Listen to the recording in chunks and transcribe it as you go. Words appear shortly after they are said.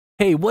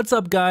Hey, what's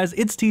up guys?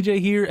 It's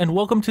TJ here and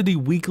welcome to the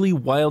weekly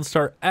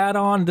Wildstar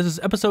add-on. This is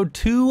episode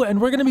 2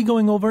 and we're going to be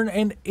going over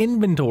an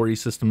inventory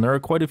system. There are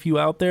quite a few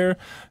out there,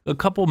 a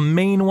couple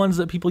main ones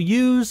that people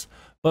use,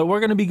 but we're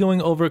going to be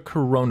going over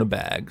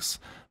KuronaBags.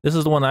 This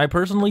is the one I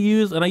personally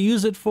use and I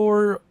use it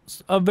for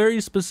a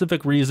very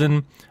specific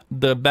reason.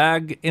 The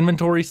bag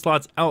inventory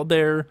slots out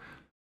there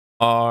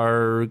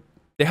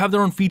they have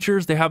their own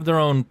features, they have their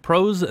own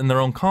pros and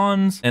their own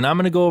cons, and I'm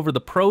going to go over the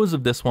pros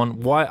of this one,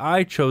 why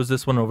I chose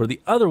this one over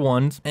the other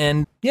ones,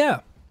 and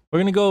yeah, we're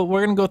going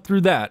to go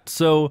through that.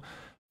 So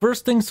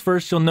first things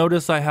first, you'll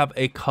notice I have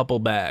a couple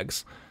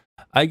bags.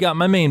 I got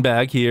my main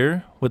bag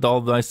here with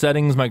all my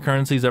settings, my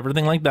currencies,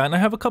 everything like that, and I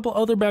have a couple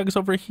other bags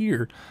over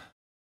here.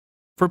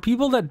 For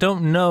people that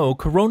don't know,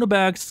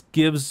 KuronaBags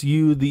gives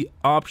you the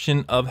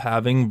option of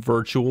having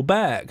virtual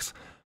bags.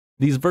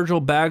 These virtual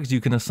bags you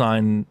can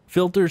assign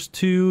filters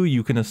to,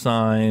 you can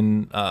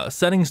assign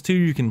settings to,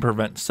 you can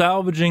prevent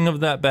salvaging of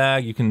that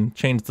bag, you can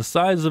change the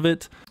size of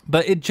it,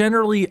 but it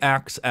generally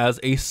acts as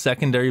a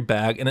secondary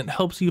bag and it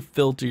helps you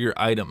filter your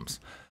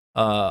items.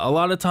 A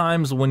lot of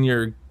times when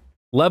you're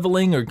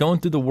leveling or going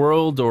through the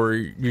world or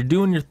you're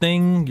doing your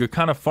thing, you're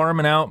kind of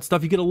farming out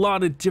stuff, you get a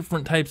lot of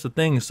different types of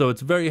things, so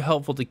it's very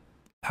helpful to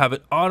have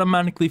it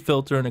automatically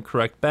filter in a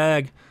correct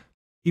bag.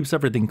 Keeps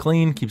everything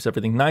clean, keeps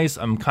everything nice.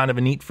 I'm kind of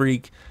a neat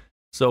freak,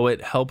 so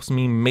it helps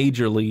me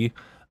majorly.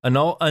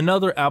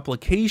 Another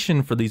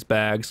application for these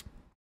bags,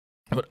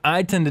 what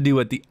I tend to do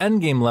at the end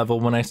game level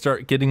when I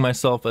start getting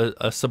myself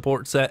a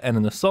support set and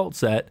an assault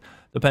set,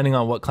 depending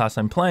on what class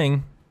I'm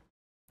playing,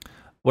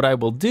 what I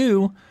will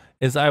do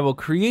is I will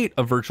create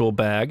a virtual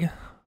bag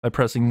by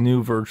pressing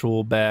new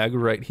virtual bag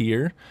right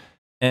here,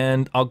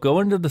 and I'll go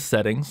into the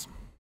settings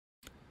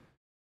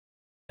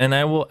and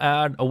I will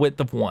add a width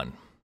of 1.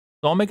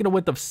 So I'll make it a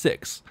width of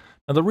 6.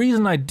 Now the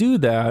reason I do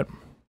that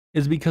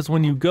is because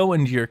when you go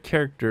into your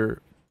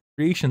character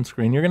creation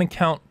screen, you're going to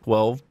count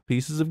 12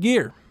 pieces of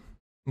gear.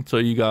 And so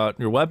you got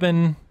your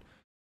weapon,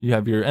 you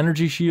have your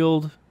energy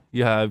shield,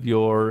 you have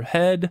your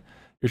head,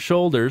 your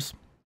shoulders,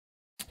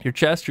 your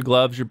chest, your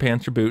gloves, your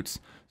pants, your boots. So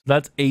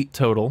that's 8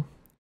 total,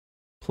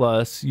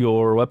 plus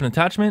your weapon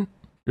attachment,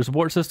 your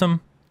support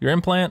system, your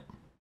implant,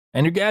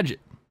 and your gadget.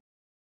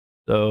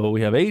 So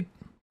we have 8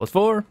 plus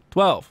 4,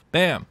 12.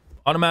 Bam!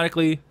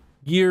 Automatically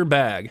gear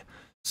bag.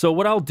 So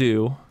what I'll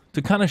do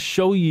to kind of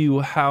show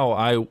you how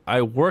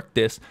I work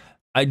this,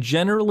 I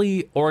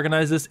generally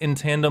organize this in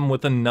tandem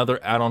with another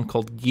add-on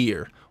called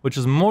Gear, which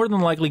is more than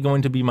likely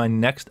going to be my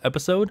next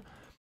episode.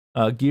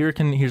 Here's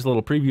a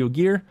little preview of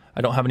Gear.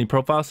 I don't have any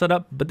profile set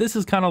up, but this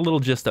is kind of a little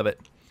gist of it.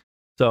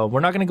 So we're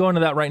not going to go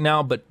into that right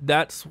now, but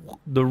that's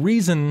the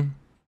reason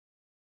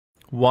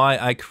why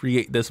I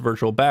create this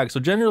virtual bag. So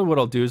generally what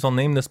I'll do is I'll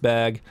name this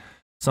bag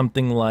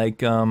something like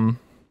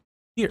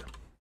Gear.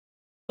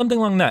 Something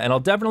along that, and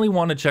I'll definitely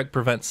want to check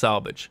prevent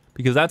salvage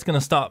because that's going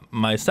to stop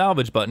my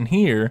salvage button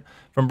here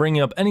from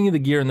bringing up any of the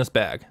gear in this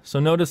bag. So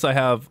notice I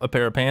have a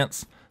pair of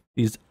pants,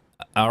 these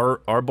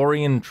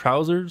Arborian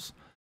trousers.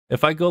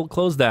 If I go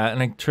close that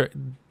and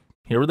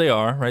here they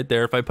are right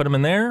there, if I put them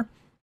in there,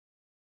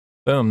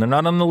 boom, they're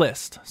not on the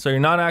list. So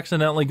you're not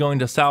accidentally going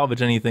to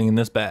salvage anything in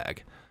this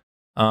bag.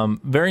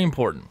 Very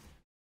important.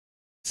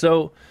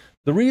 So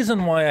the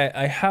reason why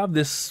I have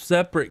this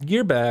separate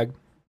gear bag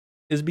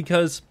is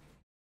because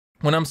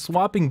when I'm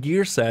swapping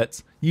gear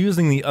sets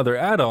using the other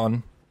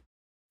add-on,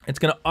 it's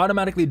going to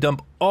automatically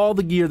dump all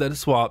the gear that it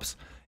swaps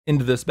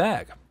into this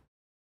bag.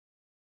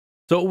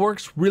 So it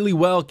works really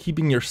well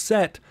keeping your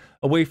set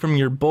away from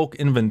your bulk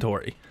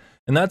inventory.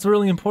 And that's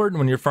really important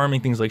when you're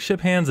farming things like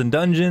ship hands and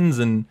dungeons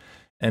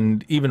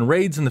and even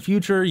raids in the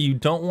future. You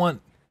don't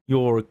want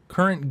your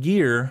current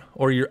gear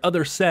or your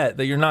other set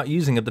that you're not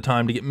using at the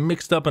time to get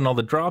mixed up in all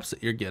the drops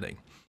that you're getting.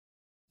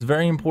 It's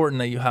very important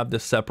that you have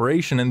this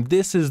separation, and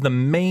this is the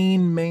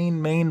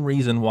main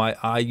reason why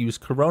I use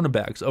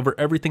KuronaBags over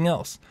everything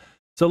else.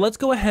 So let's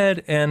go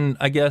ahead and,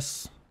 I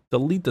guess,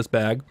 delete this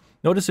bag.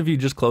 Notice if you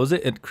just close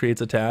it, it creates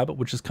a tab,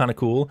 which is kind of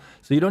cool.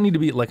 So you don't need to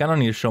be, like, I don't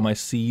need to show my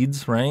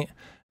seeds, right?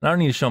 And I don't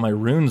need to show my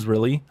runes,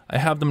 really. I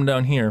have them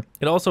down here.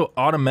 It also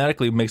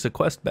automatically makes a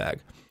quest bag.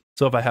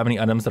 So if I have any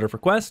items that are for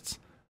quests,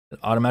 it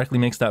automatically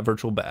makes that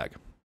virtual bag,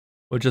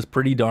 which is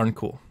pretty darn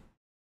cool.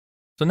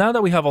 So now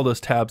that we have all those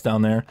tabs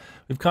down there,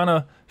 we've kind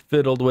of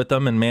fiddled with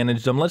them and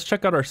managed them. Let's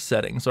check out our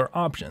settings, our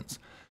options.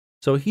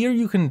 So here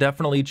you can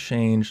definitely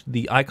change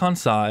the icon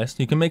size.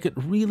 You can make it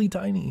really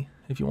tiny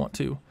if you want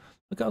to.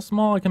 Look how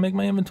small I can make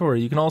my inventory.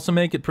 You can also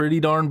make it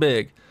pretty darn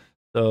big.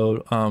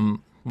 So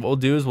what we'll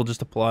do is we'll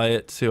just apply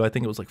it to, I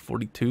think it was like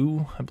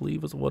 42, I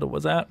believe was what it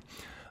was at.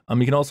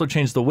 You can also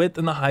change the width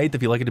and the height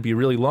if you like it to be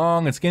really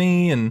long and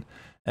skinny, and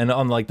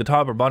on like the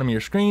top or bottom of your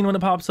screen when it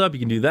pops up, you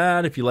can do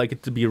that. If you like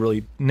it to be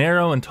really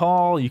narrow and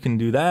tall, you can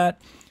do that.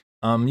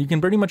 You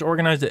can pretty much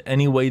organize it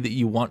any way that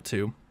you want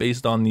to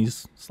based on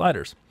these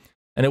sliders.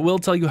 And it will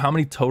tell you how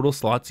many total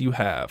slots you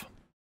have,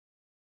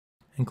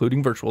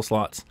 including virtual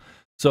slots.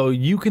 So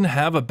you can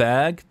have a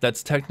bag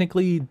that's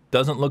technically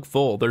doesn't look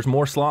full. There's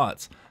more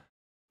slots,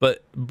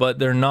 but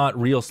they're not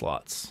real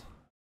slots.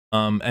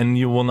 and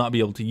you will not be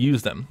able to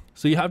use them.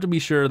 So you have to be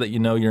sure that you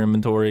know your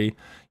inventory.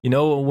 You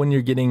know when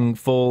you're getting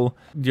full,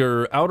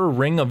 your outer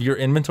ring of your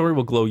inventory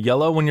will glow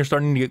yellow when you're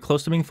starting to get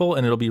close to being full,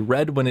 and it'll be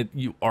red when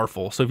you are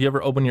full. So if you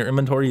ever open your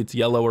inventory, it's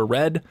yellow or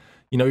red,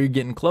 you know you're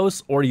getting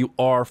close, or you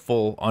are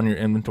full on your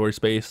inventory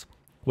space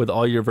with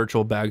all your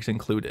virtual bags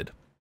included.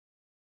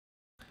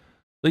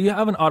 So you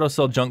have an auto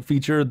sell junk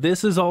feature.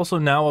 This is also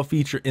now a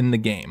feature in the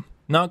game.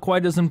 Not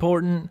quite as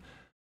important.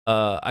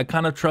 I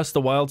kind of trust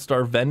the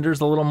Wildstar vendors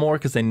a little more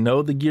because they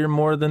know the gear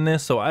more than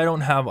this. So I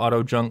don't have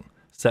auto junk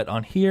set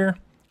on here.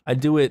 I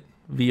do it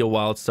via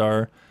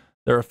Wildstar,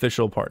 their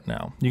official part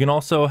now. You can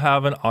also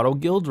have an auto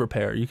guild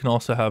repair. You can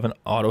also have an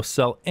auto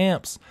sell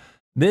amps.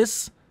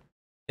 This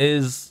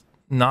is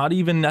not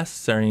even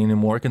necessary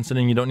anymore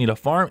considering you don't need to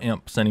farm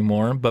amps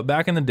anymore. But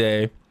back in the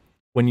day,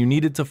 when you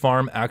needed to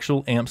farm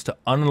actual amps to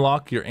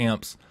unlock your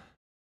amps,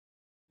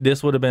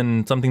 this would have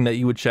been something that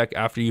you would check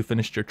after you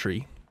finished your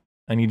tree.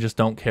 And you just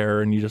don't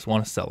care and you just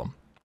want to sell them.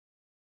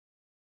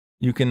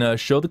 You can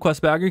show the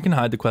quest bag, or you can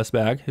hide the quest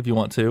bag if you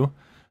want to.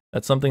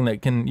 That's something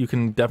that you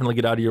can definitely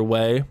get out of your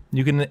way.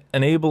 You can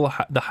enable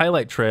the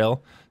highlight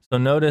trail. So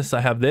notice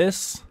I have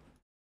this.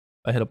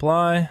 I hit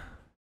apply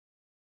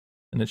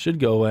and it should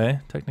go away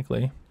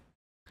technically.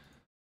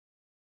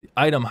 The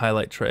item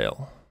highlight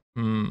trail.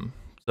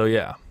 So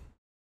yeah.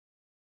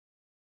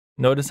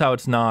 Notice how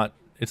it's not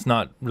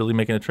really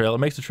making a trail. It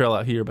makes a trail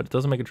out here, but it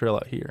doesn't make a trail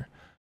out here.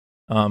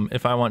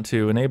 If I want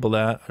to enable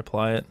that, I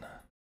apply it.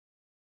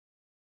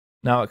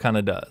 Now it kind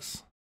of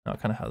does. Now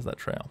it kind of has that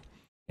trail.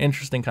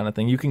 Interesting kind of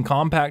thing. You can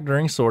compact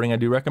during sorting. I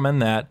do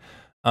recommend that.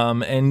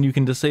 And you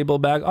can disable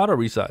bag auto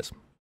resize.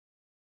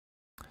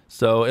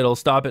 So it'll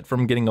stop it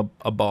from getting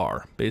a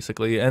bar,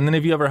 basically. And then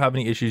if you ever have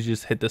any issues, you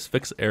just hit this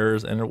fix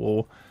errors and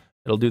it'll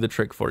do the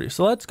trick for you.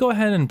 So let's go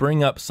ahead and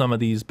bring up some of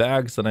these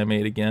bags that I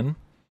made again.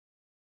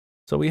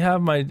 So we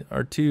have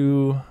our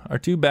two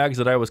bags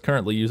that I was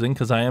currently using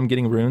because I am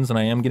getting runes and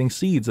I am getting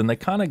seeds, and they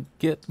kind of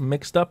get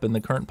mixed up in the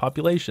current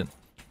population.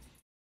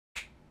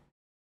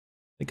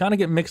 They kind of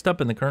get mixed up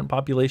in the current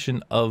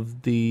population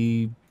of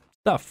the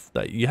stuff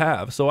that you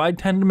have. So I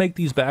tend to make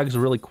these bags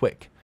really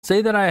quick.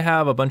 Say that I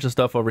have a bunch of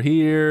stuff over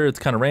here. It's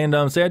kind of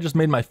random. Say I just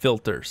made my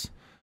filters,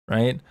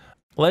 right?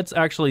 Let's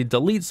actually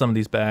delete some of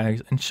these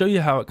bags and show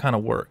you how it kind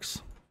of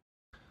works.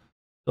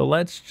 So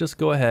let's just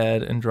go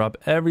ahead and drop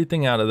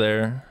everything out of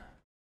there.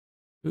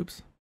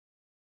 Oops.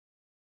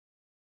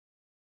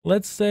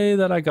 Let's say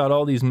that I got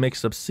all these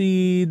mixed up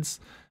seeds,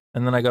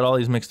 and then I got all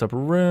these mixed up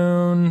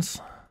runes.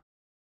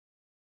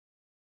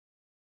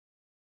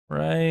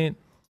 Right?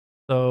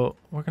 So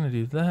we're going to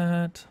do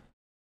that.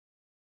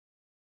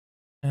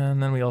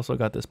 And then we also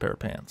got this pair of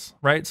pants,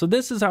 right? So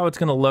this is how it's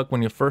going to look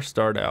when you first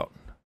start out.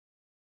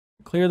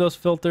 Clear those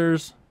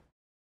filters.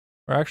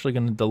 We're actually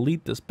going to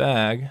delete this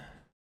bag.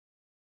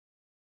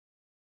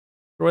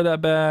 Destroy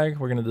that bag.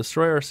 We're going to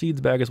destroy our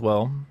seeds bag as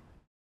well.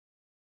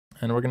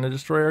 And we're going to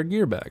destroy our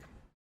gear bag.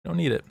 Don't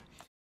need it.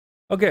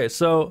 Okay,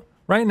 so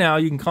right now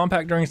you can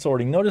compact during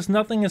sorting. Notice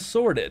nothing is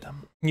sorted.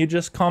 You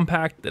just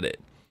compacted it.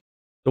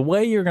 The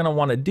way you're going to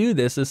want to do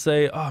this is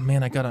say, oh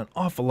man, I got an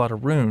awful lot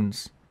of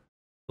runes.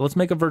 So let's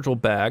make a virtual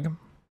bag.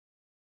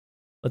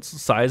 Let's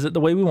size it the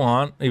way we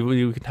want.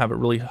 We can have it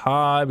really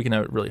high. We can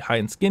have it really high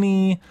and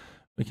skinny.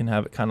 We can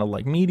have it kind of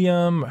like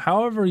medium.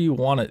 However you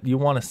want it, you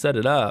want to set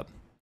it up.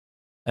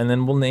 And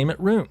then we'll name it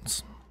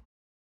runes.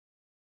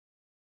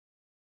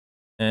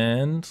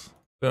 And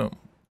boom.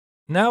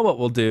 Now what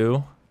we'll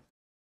do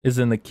is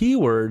in the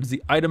keywords,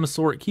 the item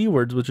sort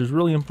keywords, which is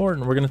really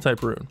important, we're going to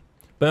type rune.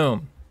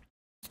 Boom.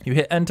 You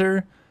hit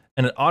enter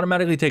and it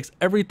automatically takes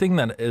everything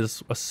that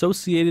is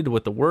associated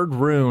with the word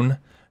rune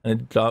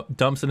and it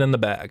dumps it in the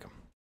bag.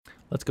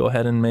 Let's go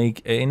ahead and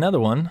make another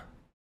one,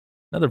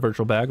 another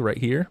virtual bag right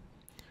here.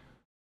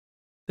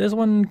 This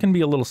one can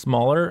be a little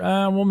smaller.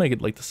 We'll make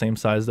it like the same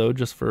size though,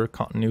 just for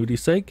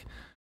continuity's sake.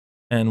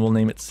 And we'll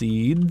name it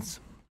seeds.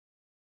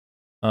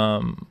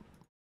 Don't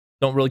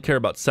really care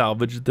about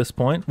salvage at this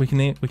point. We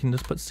can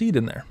just put seed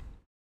in there.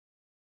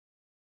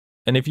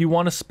 And if you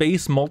want to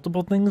space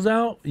multiple things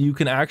out, you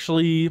can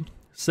actually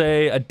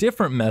say a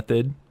different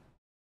method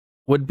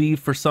would be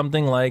for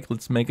something like,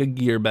 let's make a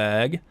gear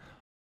bag.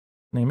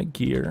 Name it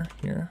gear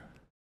here.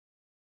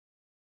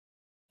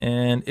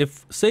 And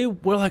if, say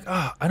we're like,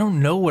 I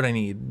don't know what I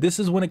need. This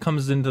is when it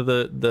comes into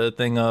the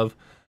thing of,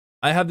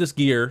 I have this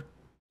gear.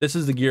 This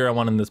is the gear I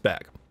want in this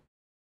bag.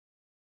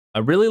 I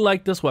really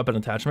like this weapon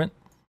attachment.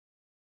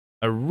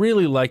 I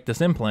really like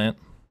this implant.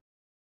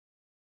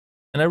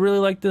 And I really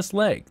like this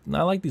leg.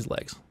 I like these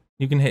legs.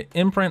 You can hit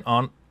imprint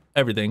on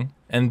everything.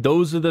 And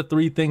those are the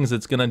three things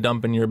it's going to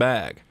dump in your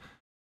bag.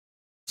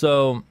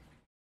 So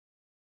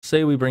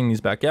say we bring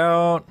these back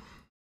out.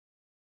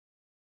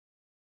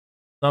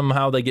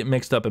 Somehow they get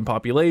mixed up in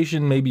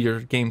population. Maybe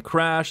your game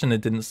crashed and it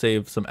didn't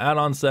save some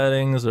add-on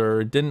settings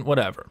or it didn't,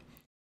 whatever.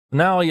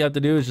 Now all you have to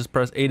do is just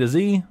press A to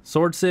Z,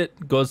 sorts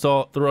it, goes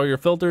through all your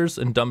filters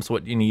and dumps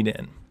what you need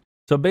in.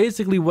 So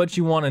basically what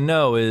you want to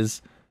know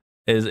is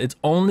it's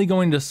only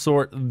going to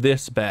sort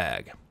this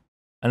bag.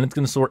 And it's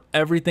going to sort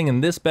everything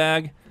in this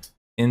bag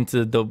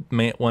into the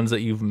ones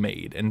that you've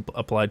made and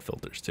applied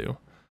filters to.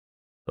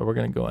 So we're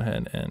going to go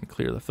ahead and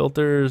clear the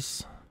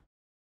filters.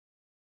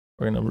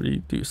 We're going to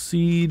redo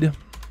seed,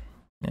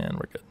 and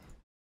we're good.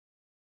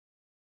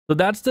 So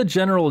that's the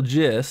general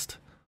gist.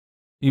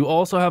 You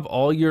also have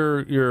all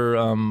your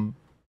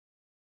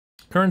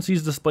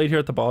currencies displayed here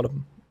at the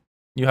bottom.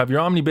 You have your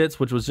Omni bits,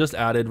 which was just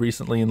added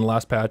recently in the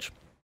last patch.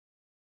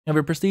 You have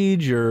your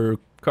prestige, your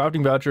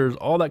crafting vouchers,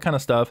 all that kind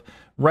of stuff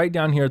right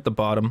down here at the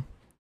bottom.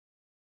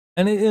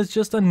 And it is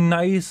just a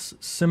nice,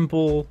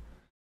 simple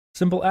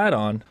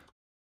add-on.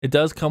 It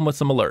does come with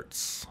some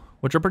alerts,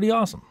 which are pretty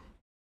awesome.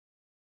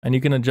 And you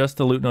can adjust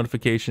the loot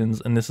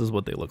notifications, and this is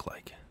what they look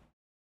like.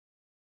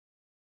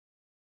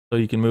 So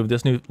you can move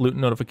this new loot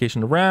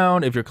notification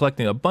around. If you're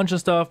collecting a bunch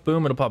of stuff,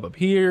 boom, it'll pop up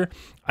here.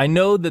 I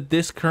know that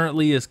this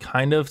currently is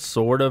kind of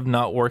sort of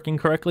not working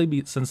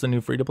correctly since the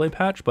new free-to-play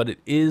patch, but it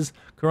is,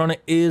 Kurona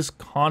is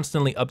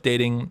constantly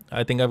updating.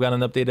 I think I've got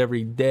an update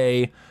every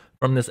day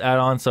from this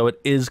add-on, so it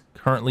is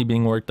currently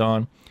being worked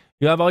on.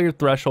 You have all your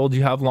thresholds.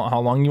 You have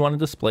how long you want to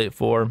display it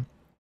for,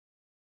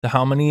 to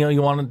how many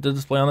you want to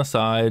display on the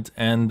sides,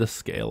 and the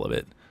scale of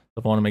it. So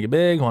if I want to make it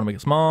big, I want to make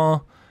it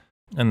small,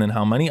 and then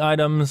how many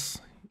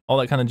items, all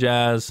that kind of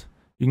jazz.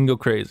 You can go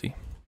crazy.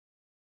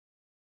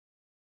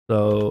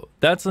 So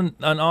that's an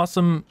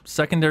awesome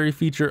secondary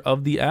feature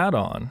of the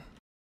add-on.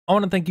 I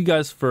want to thank you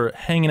guys for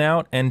hanging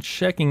out and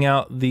checking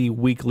out the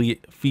weekly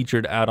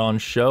featured add-on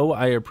show.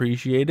 I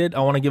appreciate it.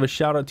 I want to give a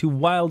shout out to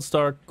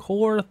Wildstar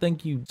Core.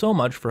 Thank you so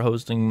much for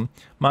hosting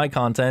my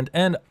content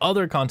and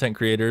other content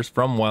creators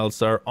from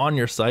Wildstar on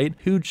your site.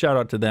 Huge shout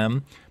out to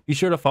them. Be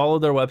sure to follow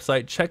their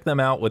website, check them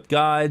out with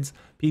guides,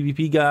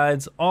 PvP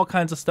guides, all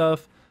kinds of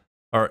stuff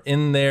are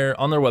in there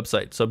on their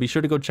website. So be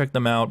sure to go check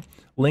them out.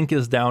 Link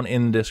is down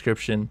in the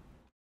description.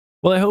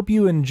 Well, I hope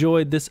you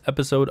enjoyed this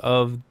episode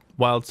of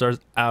Wildstar's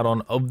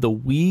add-on of the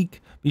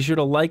week. Be sure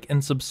to like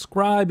and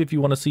subscribe if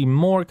you want to see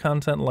more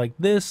content like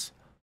this.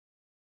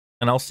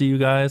 And I'll see you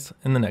guys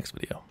in the next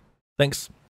video. Thanks.